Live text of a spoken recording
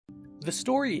The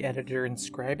story editor in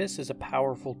Scribus is a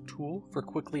powerful tool for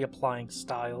quickly applying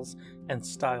styles and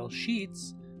style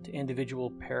sheets to individual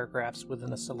paragraphs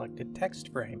within a selected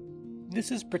text frame.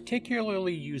 This is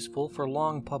particularly useful for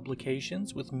long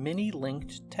publications with many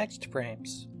linked text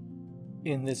frames.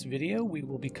 In this video, we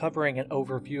will be covering an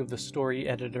overview of the story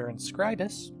editor in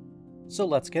Scribus, so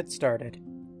let's get started.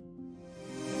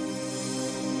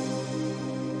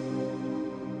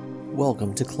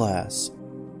 Welcome to class.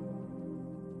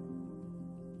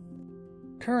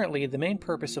 Currently, the main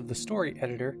purpose of the story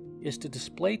editor is to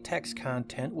display text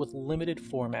content with limited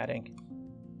formatting,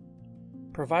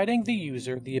 providing the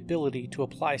user the ability to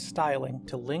apply styling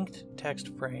to linked text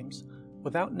frames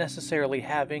without necessarily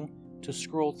having to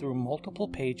scroll through multiple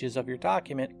pages of your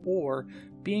document or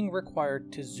being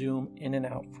required to zoom in and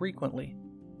out frequently.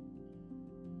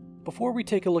 Before we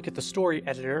take a look at the story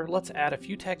editor, let's add a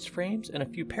few text frames and a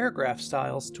few paragraph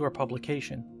styles to our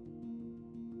publication.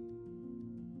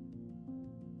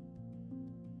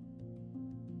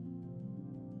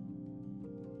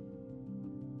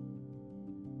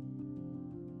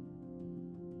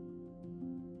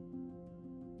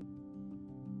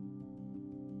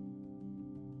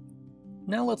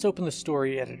 Now let's open the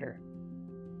story editor.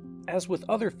 As with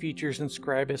other features in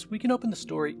Scribus, we can open the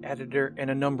story editor in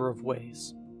a number of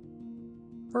ways.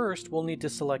 First, we'll need to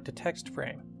select a text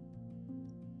frame.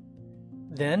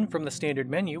 Then, from the standard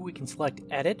menu, we can select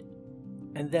Edit,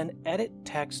 and then Edit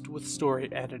Text with Story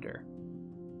Editor.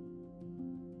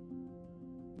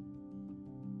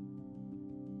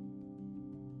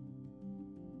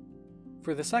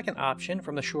 For the second option,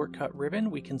 from the shortcut ribbon,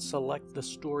 we can select the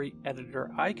story editor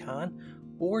icon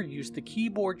or use the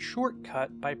keyboard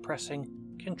shortcut by pressing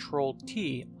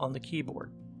Ctrl-T on the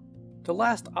keyboard. The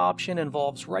last option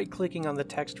involves right-clicking on the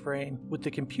text frame with the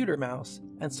computer mouse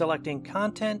and selecting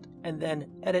Content and then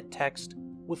Edit Text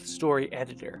with Story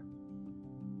Editor.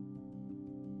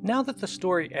 Now that the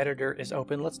story editor is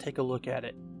open, let's take a look at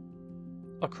it.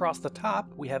 Across the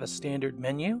top, we have a standard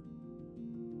menu,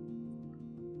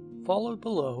 followed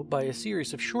below by a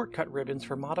series of shortcut ribbons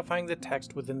for modifying the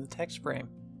text within the text frame.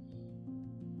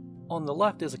 On the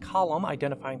left is a column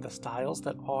identifying the styles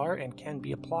that are and can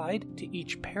be applied to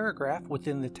each paragraph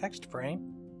within the text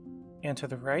frame, and to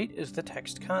the right is the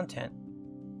text content.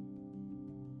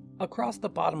 Across the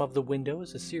bottom of the window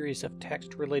is a series of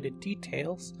text-related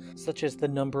details, such as the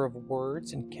number of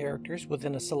words and characters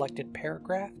within a selected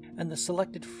paragraph and the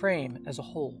selected frame as a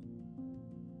whole.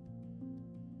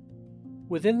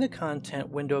 Within the content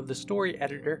window of the story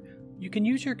editor, you can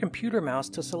use your computer mouse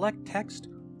to select text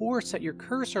or set your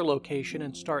cursor location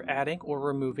and start adding or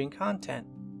removing content.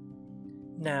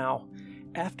 Now,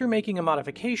 after making a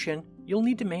modification, you'll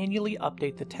need to manually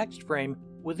update the text frame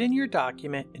within your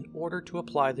document in order to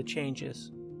apply the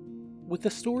changes. With the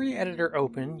story editor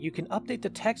open, you can update the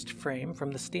text frame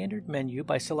from the standard menu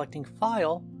by selecting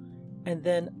File and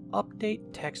then Update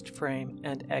Text Frame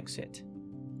and Exit.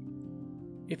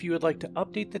 If you would like to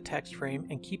update the text frame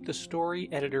and keep the story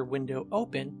editor window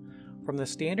open, from the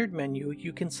standard menu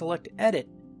you can select Edit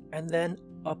and then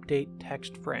Update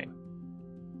Text Frame.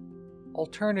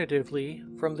 Alternatively,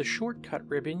 from the shortcut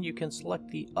ribbon you can select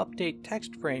the Update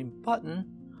Text Frame button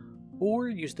or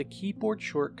use the keyboard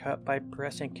shortcut by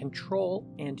pressing Ctrl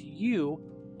and U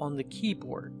on the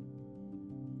keyboard.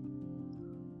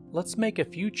 Let's make a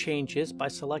few changes by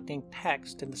selecting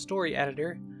Text in the story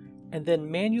editor and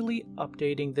then manually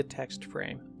updating the text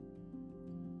frame.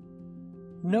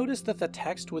 Notice that the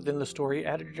text within the story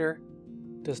editor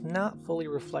does not fully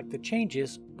reflect the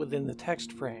changes within the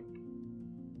text frame.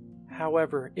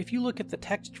 However, if you look at the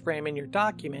text frame in your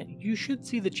document, you should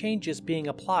see the changes being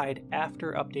applied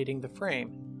after updating the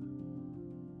frame.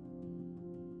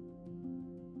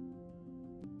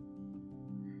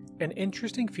 An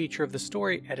interesting feature of the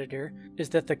story editor is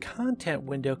that the content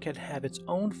window can have its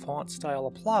own font style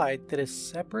applied that is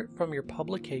separate from your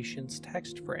publication's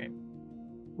text frame.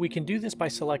 We can do this by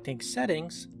selecting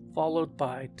Settings, followed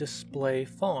by Display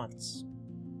Fonts.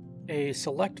 A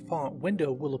Select Font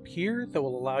window will appear that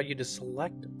will allow you to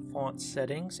select font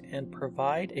settings and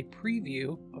provide a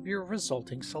preview of your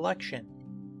resulting selection.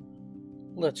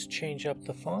 Let's change up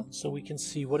the font so we can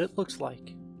see what it looks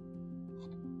like.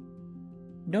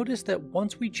 Notice that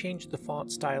once we change the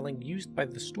font styling used by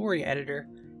the story editor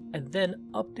and then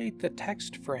update the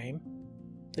text frame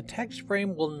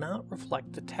will not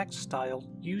reflect the text style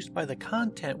used by the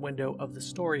content window of the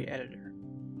story editor.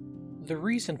 The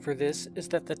reason for this is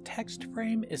that the text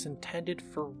frame is intended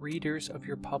for readers of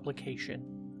your publication,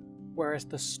 whereas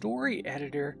the story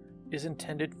editor is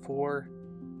intended for,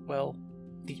 well,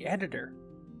 the editor,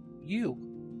 you.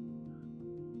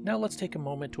 Now let's take a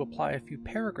moment to apply a few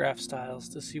paragraph styles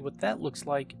to see what that looks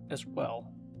like as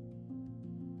well.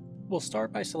 We'll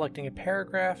start by selecting a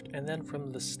paragraph, and then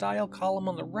from the style column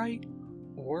on the right,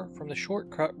 or from the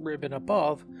shortcut ribbon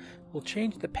above, we'll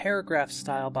change the paragraph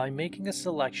style by making a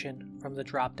selection from the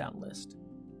drop-down list.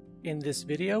 In this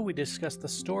video, we discussed the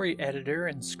story editor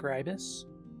in Scribus.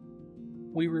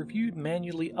 We reviewed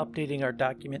manually updating our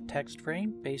document text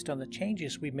frame based on the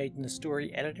changes we made in the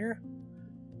story editor,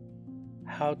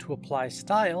 how to apply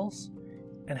styles,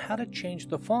 and how to change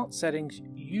the font settings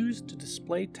used to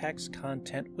display text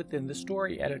content within the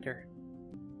story editor.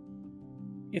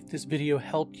 If this video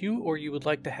helped you, or you would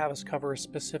like to have us cover a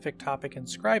specific topic in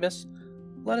Scribus,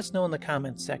 let us know in the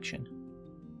comments section.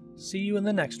 See you in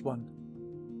the next one.